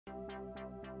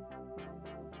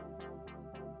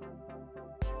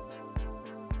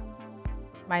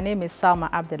My name is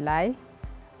Salma Abdulai.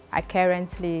 I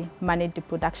currently manage the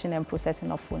production and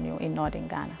processing of Fonio in northern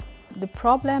Ghana. The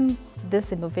problem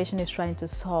this innovation is trying to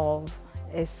solve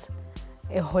is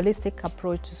a holistic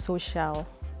approach to social,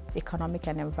 economic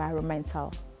and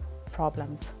environmental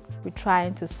problems. We're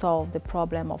trying to solve the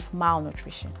problem of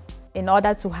malnutrition. In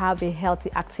order to have a healthy,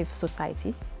 active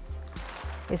society,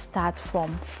 it starts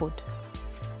from food.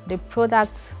 The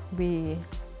product we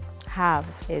have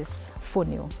is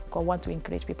Fonio. I want to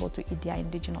encourage people to eat their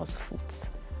indigenous foods.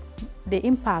 The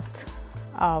impact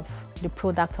of the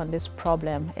product on this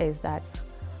problem is that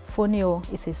Fonio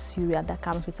is a cereal that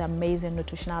comes with amazing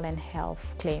nutritional and health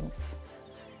claims.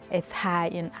 It's high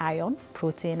in iron,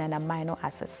 protein and amino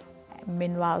acids,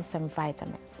 minerals and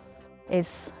vitamins.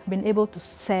 It's been able to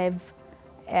serve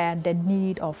the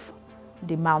need of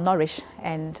the malnourished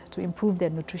and to improve their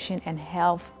nutrition and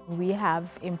health. We have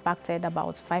impacted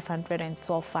about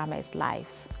 512 farmers'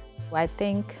 lives. I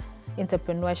think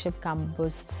entrepreneurship can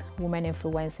boost women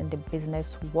influence in the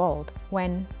business world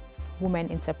when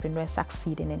women entrepreneurs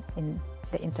succeed in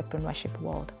the entrepreneurship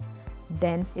world.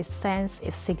 Then it sends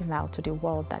a signal to the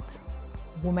world that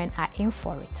women are in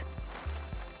for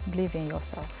it. Believe in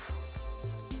yourself.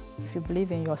 If you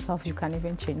believe in yourself, you can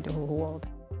even change the whole world.